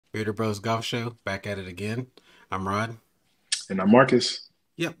Bearder Bros Golf Show, back at it again. I'm Rod. And I'm Marcus.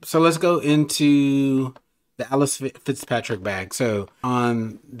 Yep. So let's go into the Alex Fitzpatrick bag. So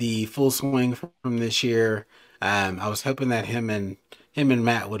on the full swing from this year, I was hoping that him and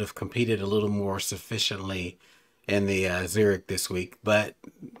Matt would have competed a little more sufficiently in the Zurich this week, but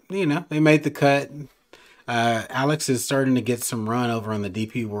they made the cut. Alex is starting to get some run over on the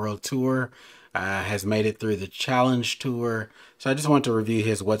DP World Tour. Has made it through the Challenge Tour. So I just want to review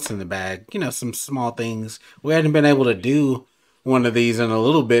his what's in the bag. Some small things. We hadn't been able to do one of these in a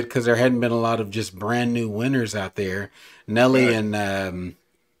little bit because there hadn't been a lot of just brand new winners out there. Nelly Right. and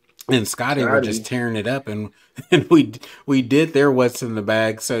Scotty were just Scotty. tearing it up, and we did their what's in the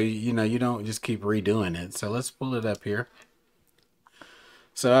bag. So you don't just keep redoing it. So let's pull it up here.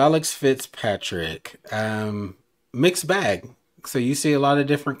 So Alex Fitzpatrick, mixed bag. So you see a lot of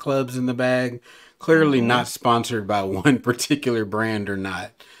different clubs in the bag. Clearly hmm not sponsored by one particular brand or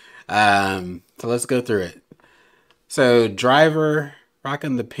not. So let's go through it. So driver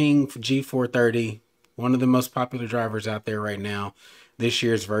rocking the Ping G430, one of the most popular drivers out there right now. This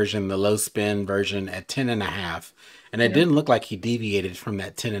year's version, the low spin version at 10.5. And it Yep. didn't look like he deviated from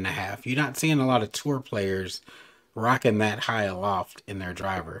that 10.5. You're not seeing a lot of tour players rocking that high aloft in their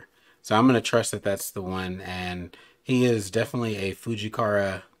driver. So I'm going to trust that that's the one. And he is definitely a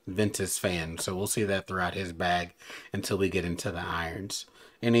Fujikara Ventus fan. So we'll see that throughout his bag until we get into the irons.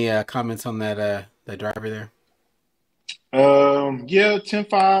 Any comments on that driver there? Yeah,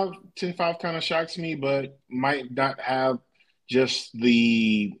 10-5. 10-5 kind of shocks me, but might not have just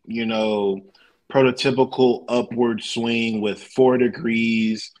the, prototypical upward swing with 4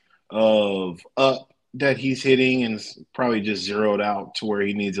 degrees of up that he's hitting and it's probably just zeroed out to where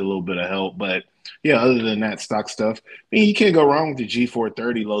he needs a little bit of help. But yeah, other than that stock stuff, I mean, you can't go wrong with the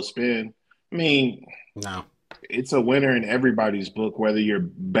G430 low spin. I mean, No. it's a winner in everybody's book, whether you're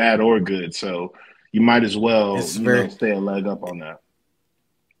bad or good. So you might as well, It's very stay a leg up on that.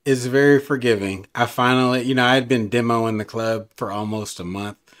 it's very forgiving. I finally, I had been demoing the club for almost a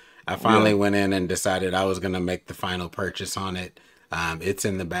month. I Yeah, finally went in and decided I was going to make the final purchase on it. It's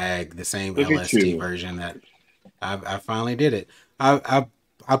in the bag, the same look at LST you. version that I finally did it. I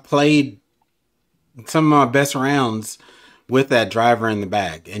played some of my best rounds with that driver in the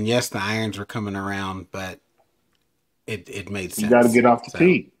bag, and yes, the irons were coming around, but it made You got to sense. get off the So.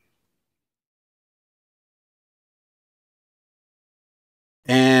 tee.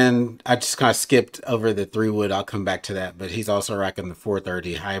 And I just kind of skipped over the 3 wood. I'll come back to that. But he's also rocking the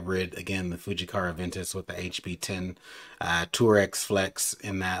 430 hybrid. Again, the Fujikara Ventus with the HB10 Tour X Flex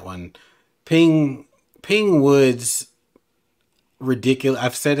in that one. Ping Ping Woods, ridiculous.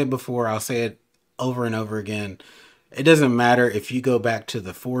 I've said it before. I'll say it over and over again. It doesn't matter if you go back to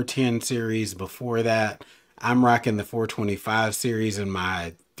the 410 series before that. I'm rocking the 425 series in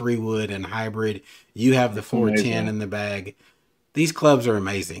my 3 wood and hybrid. You have the That's 410 amazing. in the bag. These clubs are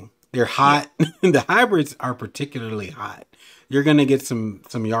amazing. They're Yeah. hot. The hybrids are particularly hot. You're gonna get some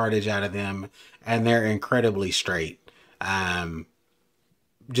yardage out of them, and they're incredibly straight. Um,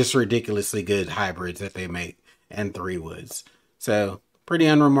 just ridiculously good hybrids that they make and 3 woods. So pretty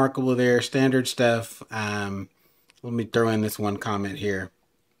unremarkable there. Standard stuff. Let me throw in this one comment here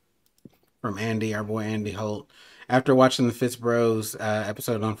from Andy, our boy Andy Holt. After watching the Fitz Bros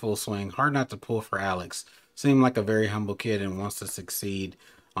episode on Full Swing, hard not to pull for Alex. Seemed like a very humble kid and wants to succeed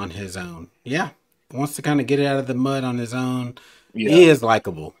on his own. Yeah, wants to kind of get it out of the mud on his own. He Yeah. is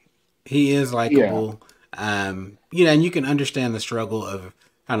likable. He is Yeah. likable. And you can understand the struggle of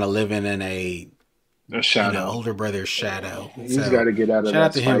kind of living in a A shadow. older brother's shadow. He's got So to get out of shout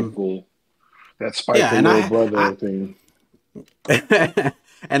out to him. that Yeah, spiteful and little I brother thing.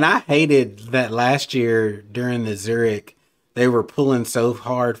 and I hated that last year during the Zurich, they were pulling so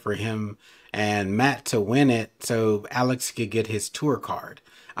hard for him and Matt to win it so Alex could get his tour card.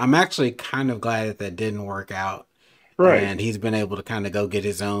 I'm actually kind of glad that that didn't work out Right. and he's been able to kind of go get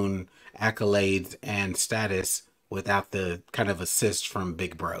his own accolades and status without the kind of assist from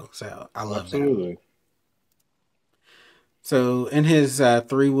Big Bro. So I love that. Absolutely. So in his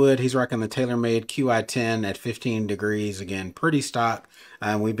 3 wood, he's rocking the Taylormade QI10 at 15 degrees. Again, pretty stock.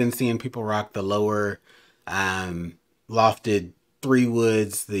 We've been seeing people rock the lower lofted 3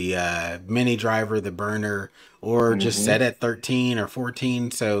 woods, the mini driver, the burner, or just hmm set at 13 or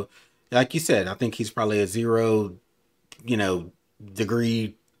 14. So, like you said, I think he's probably a zero, you know,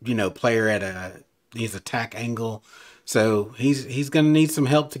 degree, player at his attack angle. So he's gonna need some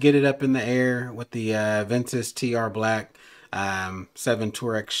help to get it up in the air with the Ventus TR Black 7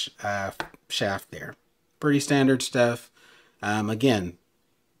 Tourex shaft there. Pretty standard stuff. Again,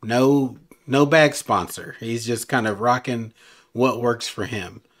 no bag sponsor. He's just kind of rocking what works for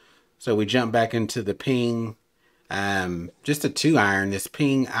him. So we jump back into the Ping, just a 2-iron. This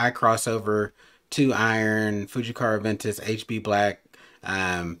Ping I crossover 2-iron Fujikara Ventus HB Black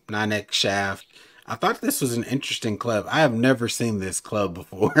 9X shaft. I thought this was an interesting club. I have never seen this club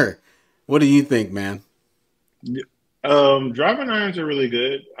before. What do you think, man? Driving irons are really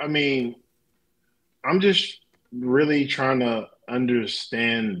good. I mean, I'm just really trying to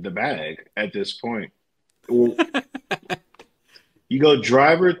understand the bag at this point. Well, you go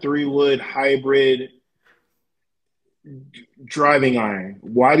driver, 3 wood, hybrid, driving iron.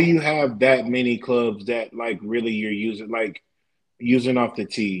 Why do you have that many clubs that like really you're using off the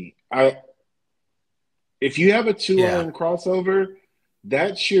tee? If you have a two Yeah, iron crossover,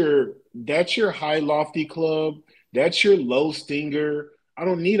 that's your high lofty club. That's your low stinger. I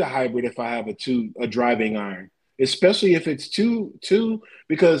don't need a hybrid if I have a driving iron, especially if it's two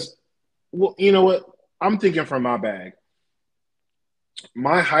because well, you know what? I'm thinking from my bag.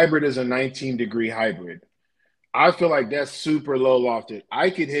 My hybrid is a 19-degree hybrid. I feel like that's super low lofted. I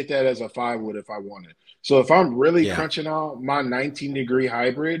could hit that as a 5 wood if I wanted. So if I'm really yeah, crunching out my 19-degree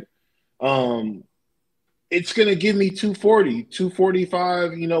hybrid, um, it's gonna give me 240,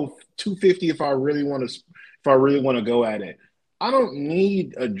 245, 250 if I really want to go at it. I don't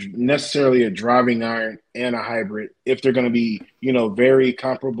need necessarily a driving iron and a hybrid if they're gonna be, very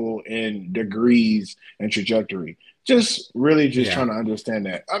comparable in degrees and trajectory. Just yeah. trying to understand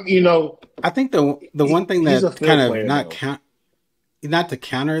that. I think the one thing He's a that kind field of player though. not to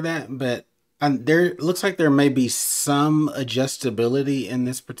counter that, but there looks like there may be some adjustability in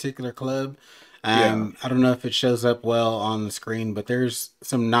this particular club. Yeah, I don't know if it shows up well on the screen, but there's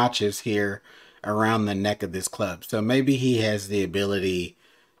some notches here around the neck of this club. So maybe he has the ability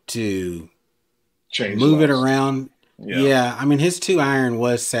to change move it less. around. Yeah. Yeah, I mean his 2-iron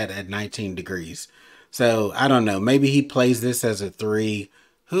was set at 19 degrees. So I don't know. Maybe he plays this as a 3.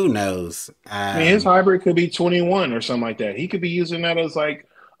 Who knows? I mean, his hybrid could be 21 or something like that. He could be using that as like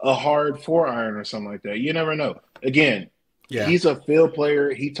a hard 4 iron or something like that. You never know. Again, Yeah, he's a field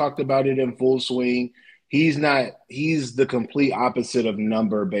player. He talked about it in full swing. He's the complete opposite of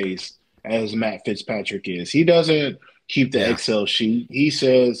number based as Matt Fitzpatrick is. He doesn't keep the yeah, Excel sheet. He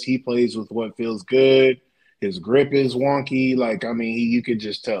says he plays with what feels good. His grip is wonky. Like, I mean, you could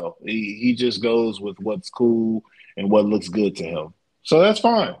just tell. He just goes with what's cool and what looks good to him. So that's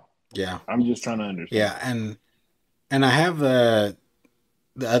fine. yeah, I'm just trying to understand. yeah. And I have the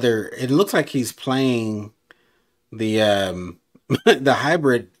other. It looks like he's playing the the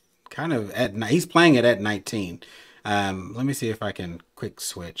hybrid kind of he's playing it at 19. Let me see if I can quick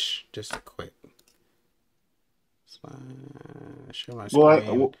switch. Just quick. Show my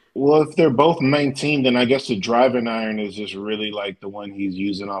screen. Well, if they're both 19, then I guess the driving iron is just really like the one he's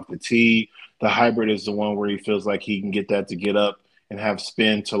using off the tee. The hybrid is the one where he feels like he can get that to get up and have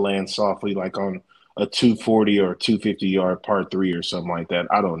spin to land softly, like on a 240 or 250 yard par three or something like that.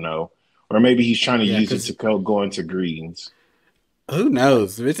 I don't know. Or maybe he's trying to Yeah, use it because to go into greens. who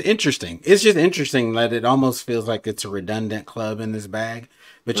knows? It's interesting. It's just interesting that it almost feels like it's a redundant club in this bag.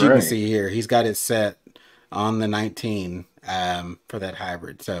 But you can Right. see here, he's got it set on the 19 for that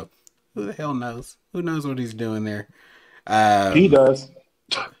hybrid. So who the hell knows? Who knows what he's doing there? He Um, does.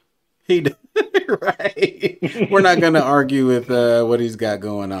 he right. We're not going to argue with what he's got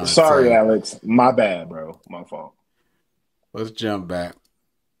going on. Sorry, So Alex. My bad, bro. My fault. let's jump back.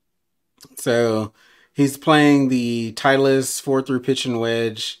 So he's playing the Titleist 4-through pitch and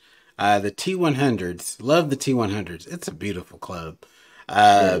wedge, the T100s. Love the T100s. It's a beautiful club.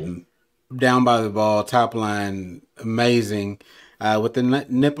 Very. Um, Down by the ball, top line, amazing. With the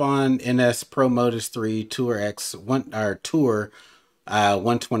Nippon NS Pro Modus 3 Tour X one or Tour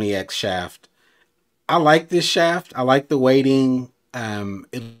 120X shaft. I like this shaft. I like the weighting.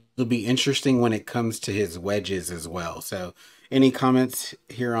 It'll be interesting when it comes to his wedges as well. So, any comments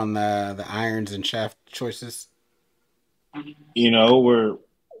here on the irons and shaft choices?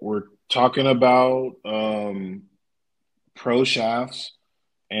 We're talking about pro shafts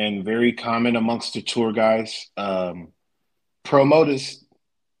and very common amongst the tour guys. Pro Modus,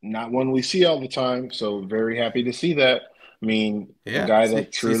 not one we see all the time, so very happy to see that. I mean, a Yeah, guy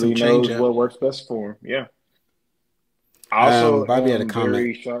that see some truly change knows up. what works best for him. Yeah. I also Bobby had a am comment.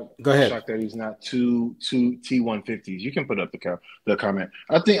 very shocked Go ahead. shocked that he's not two T150s. You can put up the comment.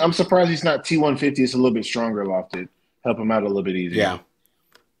 I think I'm surprised he's not T150. It's a little bit stronger lofted. Help him out a little bit easier. Yeah,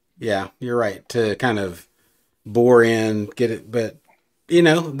 yeah, you're right to kind of bore in, get it, but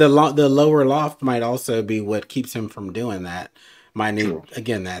the lower loft might also be what keeps him from doing that. Might need True.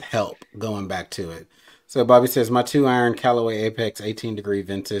 again that help going back to it. So Bobby says my 2-iron Callaway Apex 18-degree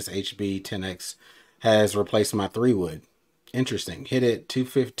Ventus HB 10X has replaced my 3-wood. Interesting. Hit it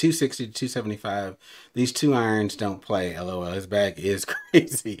 250, 260 to 275. These two irons don't play. LOL. His bag is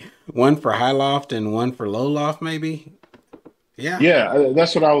crazy. One for high loft and one for low loft, maybe. Yeah. Yeah,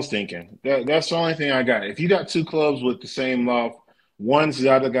 that's what I was thinking. That's the only thing I got. If you got two clubs with the same loft, one's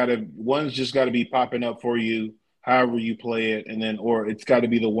just got to be popping up for you, however you play it, and then or it's got to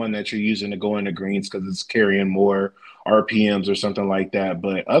be the one that you're using to go into greens because it's carrying more RPMs or something like that.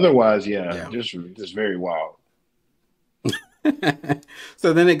 But otherwise, yeah, Yeah. just very wild.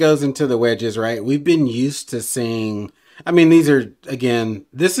 So then it goes into the wedges, right? We've been used to seeing. I mean, these are again.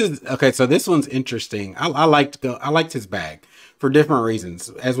 This is okay. So this one's interesting. I liked his bag for different reasons.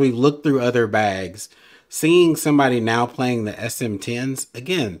 As we look through other bags, seeing somebody now playing the SM10s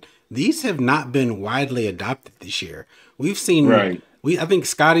again. These have not been widely adopted this year. We've seen. Right. I think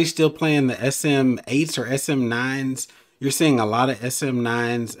Scotty's still playing the SM8s or SM9s. You're seeing a lot of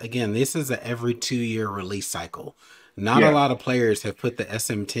SM9s. Again, this is a every 2 year release cycle. Not a Yeah. lot of players have put the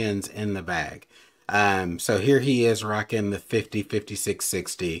SM10s in the bag. So here he is rocking the 50, 56,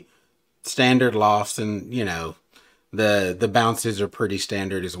 60 standard lofts, and the bounces are pretty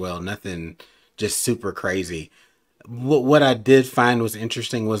standard as well. Nothing just super crazy. What I did find was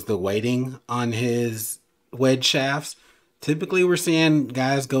interesting was the weighting on his wedge shafts. Typically, we're seeing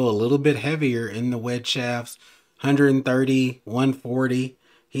guys go a little bit heavier in the wedge shafts, 130, 140.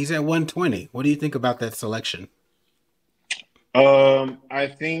 He's at 120. What do you think about that selection? I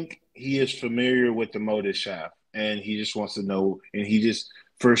think he is familiar with the Motus shaft, and he just wants to know, and he just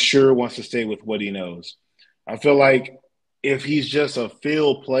for sure wants to stay with what he knows. I feel like if he's just a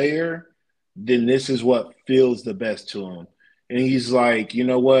field player, then this is what feels the best to him. And he's like, you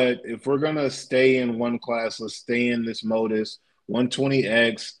know what? If we're gonna stay in one class, let's stay in this Modus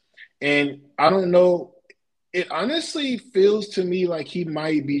 120X. And I don't know, it honestly feels to me like he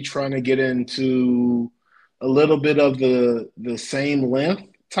might be trying to get into a little bit of the same length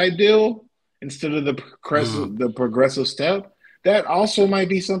type deal instead of Mm, the progressive step. That also might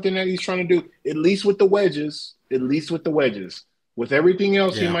be something that he's trying to do, at least with the wedges. At least with the wedges. With everything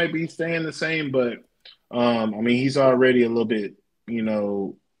else, he yeah. might be staying the same, but I mean, he's already a little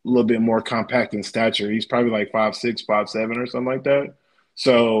bit more compact in stature. He's probably like 5'6", 5'7", or something like that.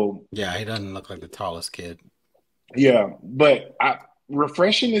 So Yeah, he doesn't look like the tallest kid. yeah, but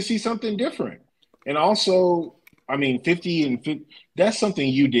refreshing to see something different. And also, I mean, 50 and 50, that's something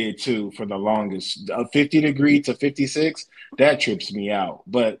you did too for the longest. A 50 degree to 56, that trips me out.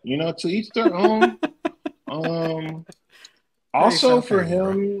 But, to each their own. Um, Hey, Also South for Haven,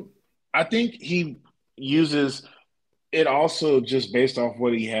 bro. him, I think he uses it also just based off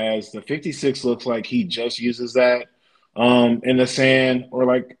what he has. The 56 looks like he just uses that in the sand or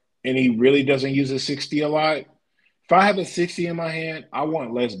like, and he really doesn't use a 60 a lot. If I have a 60 in my hand, I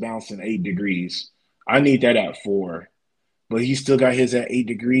want less bounce than 8 degrees. I need that at 4. But he still got his at 8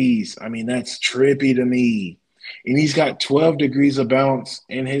 degrees. I mean, that's trippy to me. And he's got 12 degrees of bounce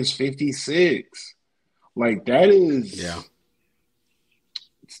in his 56. Like that Yeah, is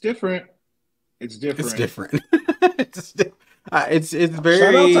it's different. It's it's different. different. it's it's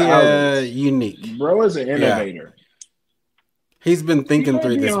Shout out to very Alex. unique. Bro is an Yeah, innovator. he's been He thinking might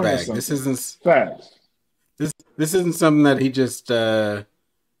through be this onto bag. something. Facts. This isn't something that he just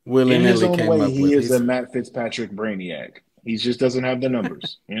willy In his nilly own came way, up he with. is a He's Matt Fitzpatrick brainiac. He just doesn't have the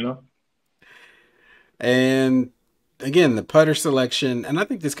numbers. And again, the putter selection, and I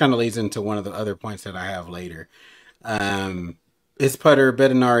think this kind of leads into one of the other points that I have later. Um, his putter,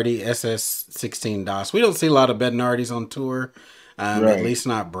 Bettinardi SS16 DOS. We don't see a lot of Bettinardis on tour, at Right. least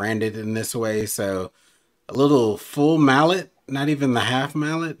not branded in this way. So a little full mallet, not even the half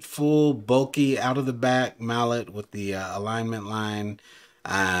mallet, full bulky out of the back mallet with the alignment line.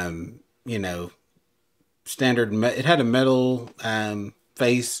 You know, standard. It had a metal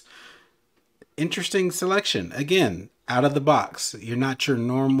face. Interesting selection. Again, out of the box. You're not your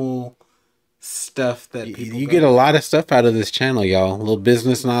normal stuff that people You get a go. lot of stuff out of this channel, y'all. A little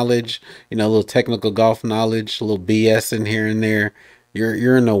business knowledge, a little technical golf knowledge, a little BS in here and there.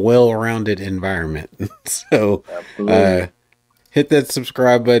 You're in a well-rounded environment. So uh Absolutely. hit that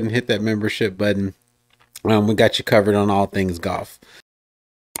subscribe button, hit that membership button. We got you covered on all things golf.